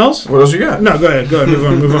say something else? What else you got? No, go ahead.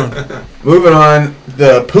 Move on. Moving on.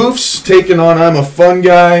 The Poofs taking on I'm a Fun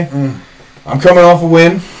Guy. I'm coming off a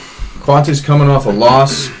win. Quante's coming off a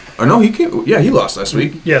loss. Oh, no, he lost last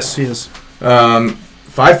week. Yes, he is.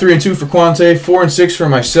 5-3-2 for Quante, 4-6 for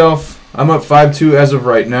myself. I'm up 5-2 as of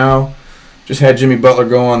right now. Just had Jimmy Butler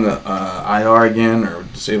go on the IR again, or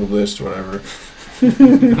disabled list, or whatever.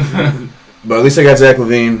 But at least I got Zach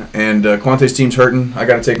LaVine, and Quante's team's hurting. I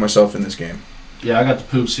got to take myself in this game. Yeah, I got the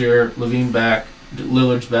Poops here. Levine back.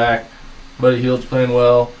 Lillard's back. Buddy Hield's playing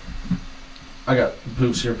well. I got the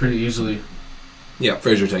Poops here pretty easily. Yeah,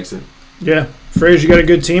 Frazier takes it. Yeah, Fraser, you got a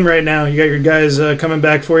good team right now. You got your guys coming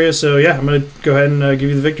back for you. So yeah, I'm gonna go ahead and give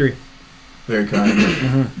you the victory. Very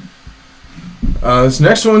kind. This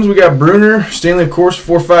next one's we got Bruner, Stanley, of course,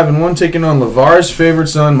 4-5-1, taking on LeVar's favorite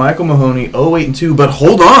son, Michael Mahoney, 0-8-2. But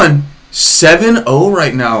hold on, 7-0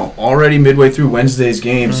 right now, already midway through Wednesday's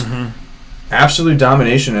games. Absolute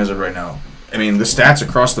domination as of right now. I mean, the stats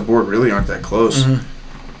across the board really aren't that close.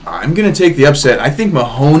 I'm going to take the upset. I think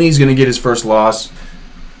Mahoney's going to get his first loss.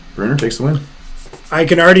 Bruner takes the win. I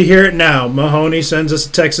can already hear it now. Mahoney sends us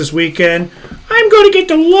a text this weekend. I'm going to get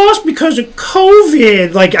the loss because of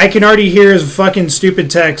COVID. Like, I can already hear his fucking stupid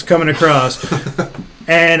text coming across.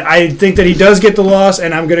 And I think that he does get the loss,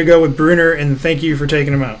 and I'm going to go with Bruner, and thank you for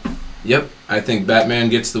taking him out. Yep, I think Batman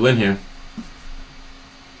gets the win here.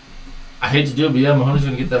 I hate to do it, but yeah, Mahoney's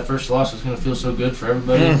going to get that first loss. It's going to feel so good for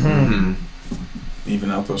everybody. Even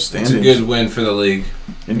out those It's standings. a good win for the league.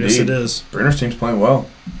 Indeed. Yes, it is. Brenner's team's playing well.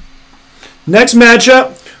 Next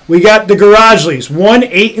matchup, we got the Garagelies.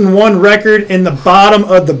 1-8-1 record in the bottom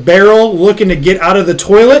of the barrel, looking to get out of the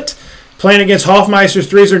toilet. Playing against Hoffmeister's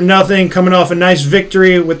 3-0, coming off a nice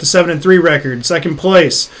victory with the 7-3 record, second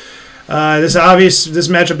place. This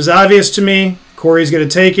matchup is obvious to me. Corey's going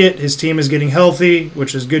to take it. His team is getting healthy,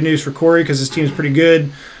 which is good news for Corey because his team is pretty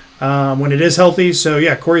good when it is healthy. So,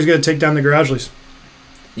 yeah, Corey's going to take down the Garagelies.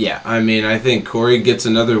 Yeah, I mean, I think Corey gets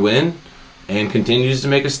another win and continues to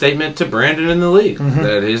make a statement to Brandon in the league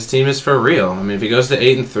that his team is for real. I mean, if he goes to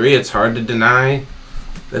 8-3, it's hard to deny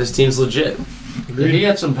that his team's legit. Yeah, he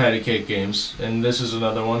had some patty cake games, and this is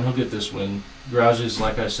another one. He'll get this win. Garage is,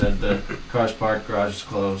 like I said, the car's parked, garage is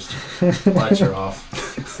closed, lights are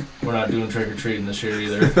off. We're not doing trick-or-treating this year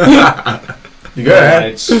either. You gotta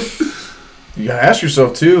Lights. you gotta ask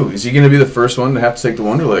yourself too: is he gonna be the first one to have to take the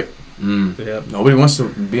Wonderlick? Yep. Nobody wants to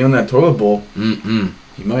be on that toilet bowl. Mm-mm.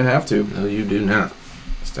 He might have to. No, you do not.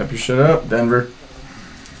 Step your shit up, Denver.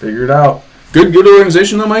 Figure it out. Good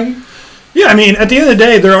organization though, Mikey. Yeah, I mean, at the end of the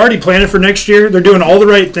day, they're already planning for next year. They're doing all the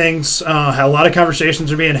right things. A lot of conversations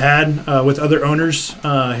are being had with other owners.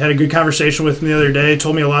 Had a good conversation with me the other day.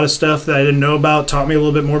 Told me a lot of stuff that I didn't know about. Taught me a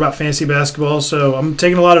little bit more about fantasy basketball. So I'm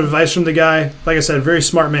taking a lot of advice from the guy. Like I said, very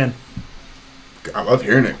smart man. I love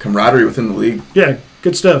hearing it. Camaraderie within the league. Yeah,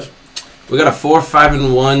 good stuff. We got a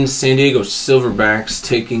 4-5-1 San Diego Silverbacks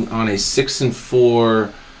taking on a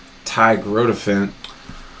 6-4 Ty Grotefent.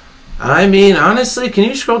 I mean, honestly, can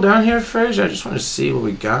you scroll down here, Frazier? I just want to see what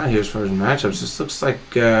we got here as far as matchups. This looks like,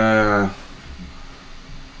 I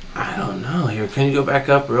don't know here. Can you go back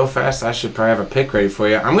up real fast? I should probably have a pick ready for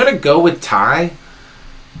you. I'm going to go with Ty,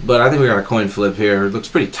 but I think we got a coin flip here. It looks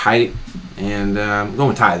pretty tight, and I'm going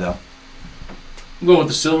with Ty, though. I'm going with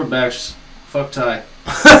the Silverbacks. Fuck Ty.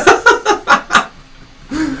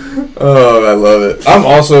 Oh, I love it. I'm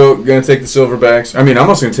also going to take the Silverbacks. I mean, I'm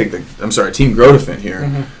also going to take Team Grotefent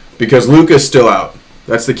here because Luca's still out.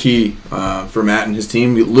 That's the key for Matt and his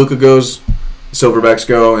team. Luca goes, Silverbacks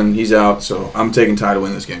go, and he's out. So I'm taking Ty to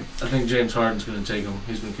win this game. I think James Harden's going to take him.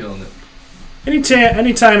 He's been killing it.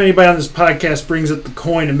 Anytime anybody on this podcast brings up the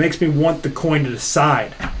coin, it makes me want the coin to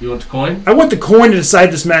decide. You want the coin? I want the coin to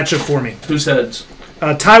decide this matchup for me. Who's heads?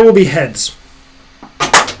 Ty will be heads.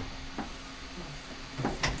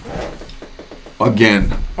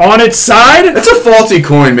 Again. On its side? That's a faulty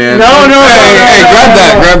coin, man. No. Hey,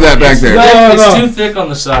 grab that back there. It's too thick on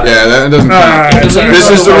the side. Yeah, that doesn't count. This This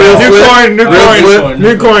is the real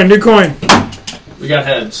flip. New coin. We got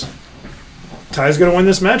heads. Ty's going to win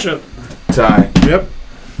this matchup. Ty. Yep.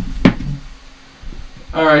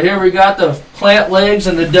 All right, here we got the plant legs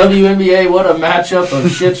and the WNBA. What a matchup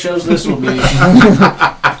of shit shows this will be.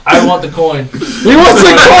 I want the coin. He wants the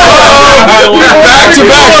coin! Back to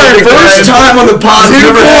back. First time on the pod.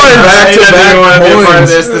 Back to back part of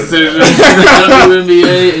this decision. The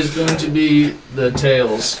WNBA is going to be the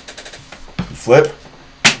tails. Flip.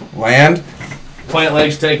 Land. Plant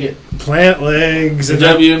legs take it. Plant legs. The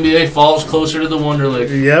WNBA falls closer to the Wonderlick.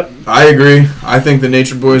 Yep. I agree. I think the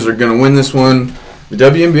Nature Boys are going to win this one. The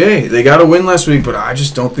WNBA, they got a win last week, but I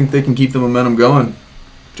just don't think they can keep the momentum going.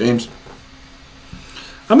 James.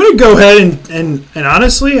 I'm going to go ahead and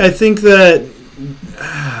honestly, I think that,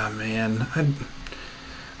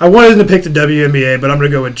 I wanted to pick the WNBA, but I'm going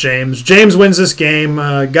to go with James. James wins this game.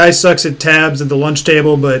 Guy sucks at tabs at the lunch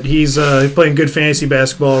table, but he's playing good fantasy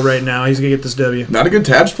basketball right now. He's going to get this W. Not a good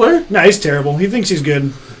tabs player? No, he's terrible. He thinks he's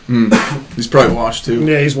good. He's probably washed, too.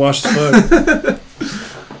 Yeah, he's washed as fuck.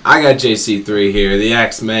 I got JC3 here. The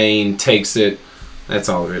Axe Main takes it. That's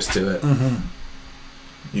all there is to it.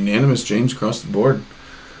 Unanimous James across the board.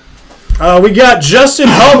 We got Justin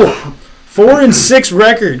Hubble, 4-6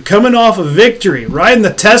 record, coming off a victory, riding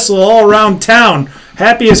the Tesla all around town,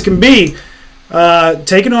 happy as can be,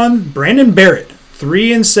 taking on Brandon Barrett,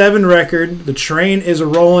 3-7 record. The train is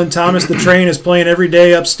a-rolling. Thomas the Train is playing every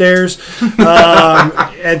day upstairs.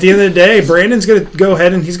 At the end of the day, Brandon's going to go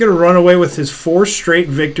ahead and he's going to run away with his 4th straight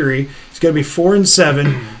victory. He's going to be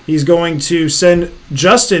 4-7. He's going to send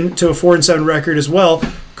Justin to a 4-7 record as well,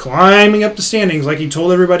 climbing up the standings like he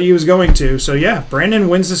told everybody he was going to. So, yeah, Brandon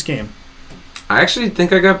wins this game. I actually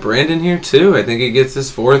think I got Brandon here, too. I think he gets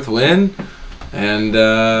his 4th win. And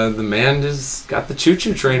the man just got the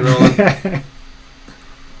choo-choo train rolling.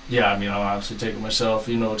 Yeah, I mean, I'll obviously take it myself.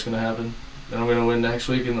 You know what's going to happen. Then I'm going to win next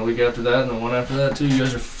week and the week after that and the one after that, too. You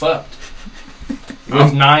guys are fucked.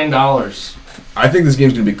 With $9. I think this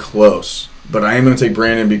game's going to be close, but I am going to take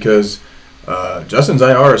Brandon because Justin's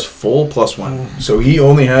IR is full +1. So he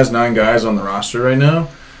only has 9 guys on the roster right now,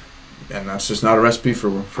 and that's just not a recipe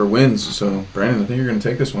for wins. So, Brandon, I think you're going to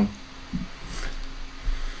take this one.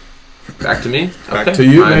 Back to me? Back to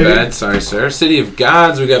you, My maybe. bad. Sorry, sir. City of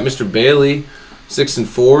Gods, we got Mr. Bailey,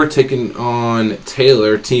 6-4, taking on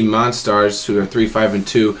Taylor, Team Monstars, who are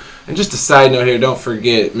 3-5-2. And just a side note here, don't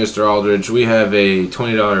forget, Mr. Aldridge, we have a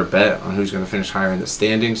 $20 bet on who's going to finish higher in the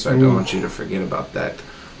standings, so I don't want you to forget about that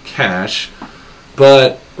cash.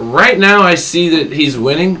 But right now I see that he's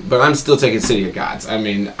winning, but I'm still taking City of Gods. I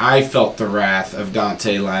mean, I felt the wrath of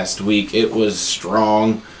Dante last week. It was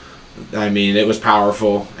strong. I mean, it was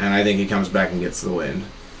powerful, and I think he comes back and gets the win.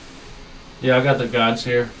 Yeah, I got the Gods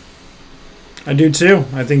here. I do too.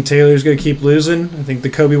 I think Taylor's going to keep losing. I think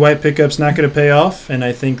the Kobe White pickup's not going to pay off, and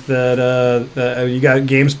I think that you got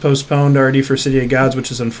games postponed already for City of Gods,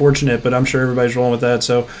 which is unfortunate, but I'm sure everybody's rolling with that.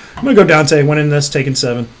 So I'm going to go Dante, winning this, taking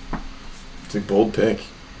 7. It's a bold pick.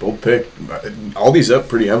 Bold pick. All these up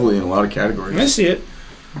pretty heavily in a lot of categories. I see it.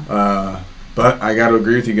 But I got to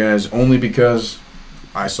agree with you guys only because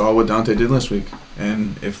I saw what Dante did last week.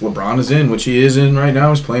 And if LeBron is in, which he is in right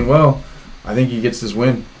now, he's playing well, I think he gets this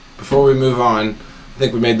win. Before we move on, I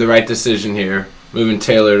think we made the right decision here, moving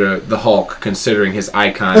Taylor to the Hulk, considering his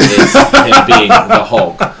icon is him being the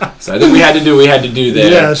Hulk. So I think we had to do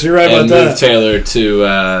there. Yes, you're right about and that. move Taylor to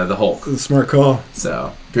the Hulk. Smart call.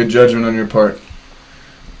 So Good judgment on your part.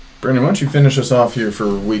 Brandon, why don't you finish us off here for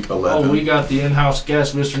week 11? Oh, we got the in-house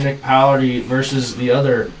guest, Mr. Nick Pallardy, versus the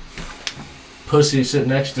other pussy sitting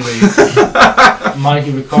next to me,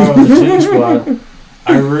 Mikey Vaccaro of the Toon Squad.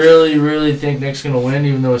 I really, really think Nick's going to win,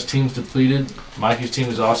 even though his team's depleted. Mikey's team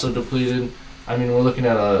is also depleted. I mean, we're looking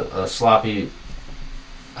at a sloppy,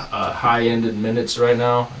 high-ended minutes right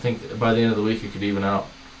now. I think by the end of the week, it could even out.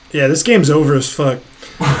 Yeah, this game's over as fuck.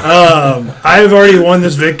 I've already won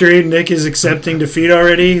this victory. Nick is accepting defeat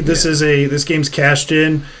already. This game's cashed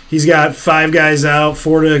in. He's got 5 guys out,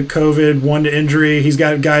 4 to COVID, 1 to injury. He's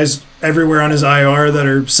got guys everywhere on his IR that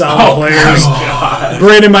are solid players.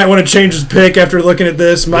 Brandon might want to change his pick after looking at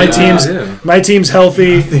this. My team's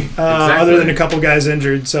healthy, other than a couple guys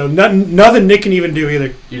injured. So nothing Nick can even do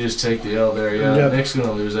either. You just take the L there, yeah. Yep. Nick's going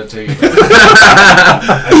to lose. I take it back.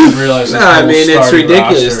 I didn't realize this whole it's starting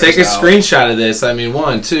ridiculous. roster Take a is out. screenshot of this. I mean,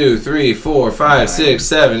 1, 2, 3, 4, 5, 6,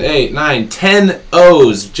 7, 8, 9, 10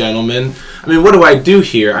 O's, gentlemen. I mean, what do I do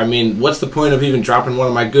here? I mean, what's the point of even dropping one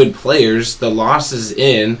of my good players? The loss is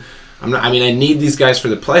in. I need these guys for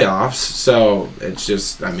the playoffs, so it's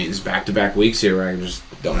just, it's back-to-back weeks here where I just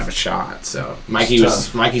don't have a shot. So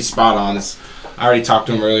Mikey's spot on. I already talked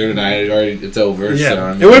to him earlier tonight. It's over. Yeah,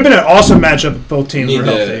 so, it would have been an awesome matchup if both teams were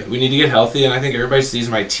healthy. We need to get healthy, and I think everybody sees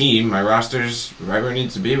my team, my roster's right where it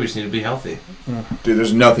needs to be. We just need to be healthy. Dude,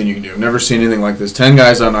 there's nothing you can do. I've never seen anything like this. 10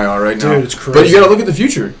 guys on IR right now. Dude, it's crazy. But you got to look at the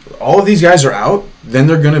future. All of these guys are out. Then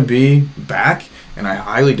they're going to be back, and I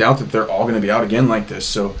highly doubt that they're all going to be out again like this.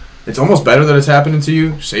 So it's almost better that it's happening to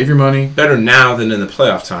you. Save your money. Better now than in the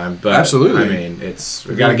playoff time, but Absolutely.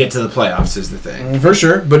 We got to get to the playoffs is the thing. For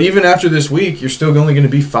sure. But even after this week, you're still only going to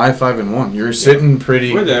be 5-5-1. You're sitting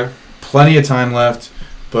pretty. We're there. Plenty of time left.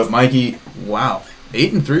 But Mikey, wow,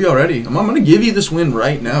 8-3 already. I'm going to give you this win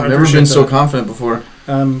right now. I I've never appreciate been so that. confident before.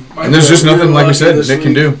 Um, And there's just nothing, like we said, this Nick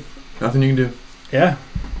can week. do. Nothing you can do. yeah,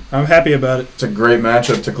 I'm happy about it. It's a great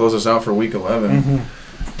matchup to close us out for week 11. Mm-hmm.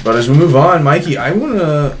 But as we move on, Mikey, I want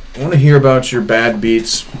to hear about your bad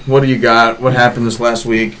beats. What do you got? What happened this last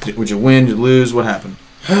week? Would you win? Did you lose? What happened?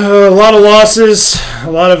 A lot of losses, a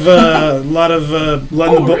lot of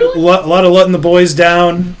letting the boys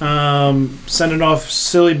down, sending off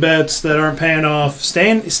silly bets that aren't paying off,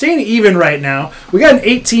 staying even right now. We got an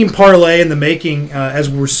 18 parlay in the making as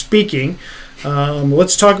we're speaking.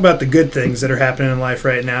 Let's talk about the good things that are happening in life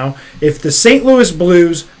right now. If the St. Louis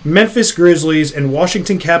Blues, Memphis Grizzlies, and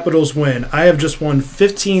Washington Capitals win, I have just won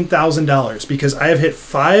 $15,000 because I have hit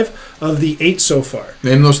 5 of the 8 so far.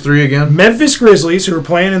 Name those 3 again. Memphis Grizzlies, who are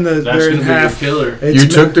playing in That's they're going in to be half. your killer. You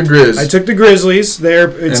took the Grizz. I took the Grizzlies.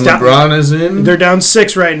 It's and down. LeBron is in. They're down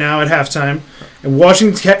 6 right now at halftime. And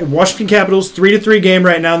Washington Capitals 3-3 game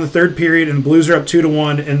right now in the third period, and the Blues are up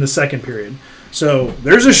 2-1 in the second period. So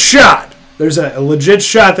there's a shot. There's a legit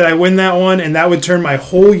shot that I win that one, and that would turn my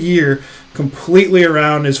whole year completely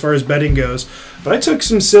around as far as betting goes. But I took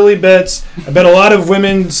some silly bets. I bet a lot of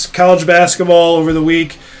women's college basketball over the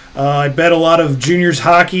week. I bet a lot of juniors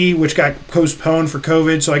hockey, which got postponed for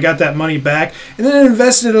COVID, so I got that money back. And then I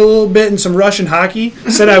invested a little bit in some Russian hockey.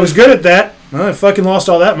 Said I was good at that. Well, I fucking lost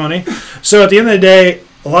all that money. So at the end of the day,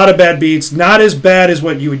 a lot of bad beats. Not as bad as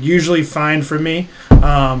what you would usually find from me.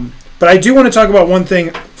 But I do want to talk about one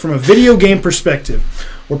thing from a video game perspective.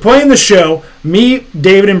 We're playing the show. Me versus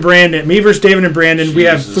David and Brandon. Jesus. We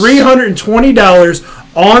have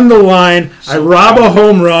 $320 on the line. I rob a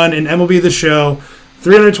home run in MLB The Show.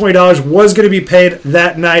 $320 was going to be paid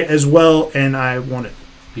that night as well, and I won it.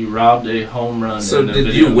 He robbed a home run. So in a did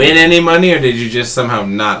video you win game. any money, or did you just somehow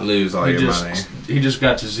not lose all your money? He just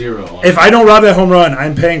got to zero. On If I don't rob that home run,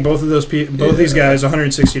 I'm paying both of these guys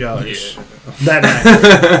 $160 that night.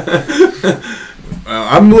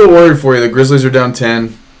 I'm a little worried for you. The Grizzlies are down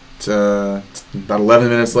 10. It's about 11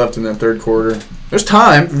 minutes left in that third quarter. There's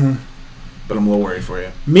time, but I'm a little worried for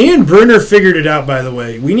you. Me and Brunner figured it out, by the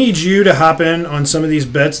way. We need you to hop in on some of these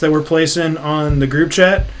bets that we're placing on the group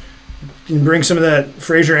chat and bring some of that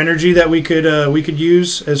Fraser energy that we could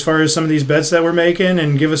use as far as some of these bets that we're making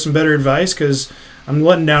and give us some better advice, because I'm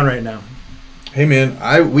letting down right now. Hey man,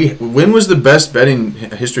 when was the best betting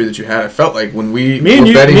history that you had? I felt like when we Me and were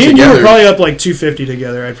you, betting me and you together, were probably up like 250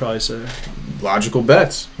 together. I'd probably say. logical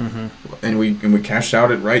bets, and we cashed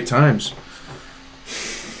out at right times.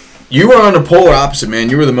 You were on the polar opposite, man.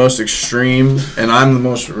 You were the most extreme, and I'm the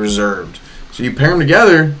most reserved. So you pair them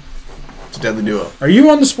together, it's a deadly duo. Are you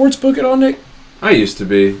on the sports book at all, Nick? I used to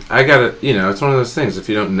be. I got it. It's one of those things. If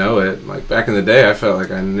you don't know it, like back in the day, I felt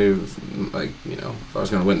like I knew, if I was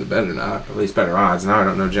going to win the bet or not, at least better odds. Now I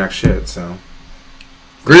don't know jack shit. So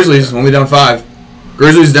Grizzlies only down 5.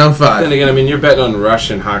 Grizzlies down 5. then again, you're betting on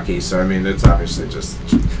Russian hockey, so it's obviously just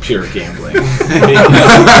pure gambling.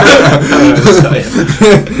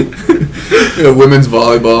 Women's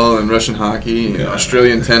volleyball and Russian hockey, and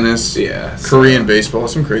Australian tennis, Korean baseball,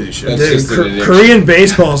 some crazy shit. That's just an addiction. Korean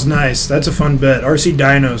baseball's nice. That's a fun bet. RC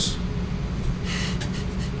Dinos.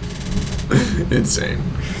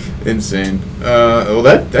 Insane. Well,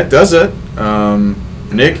 that does it.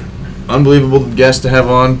 Nick, unbelievable guest to have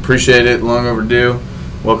on. Appreciate it. Long overdue.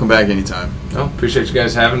 Welcome back anytime. Oh, appreciate you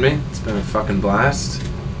guys having me. It's been a fucking blast.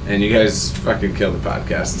 And you guys fucking kill the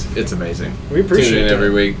podcast. It's amazing. We appreciate Tune in that.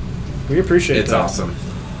 every week. We appreciate It's that. awesome.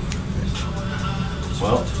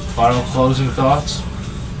 Well, final closing thoughts.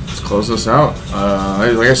 Let's close this out.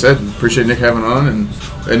 Like I said, appreciate Nick having on,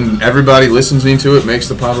 and everybody listening to it makes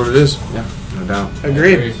the pod what it is. Yeah, no doubt.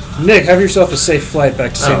 Agreed. Nick, have yourself a safe flight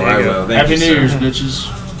back to San I Diego. will. Thank Happy you, New sir. Year's,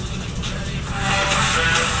 bitches.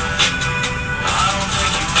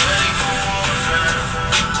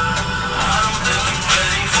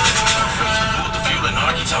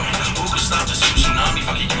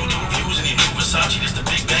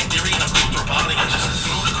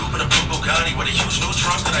 With a huge new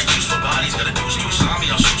trunk that I use for bodies. Got a deuce,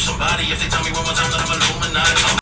 I'll shoot somebody if they tell me one more time.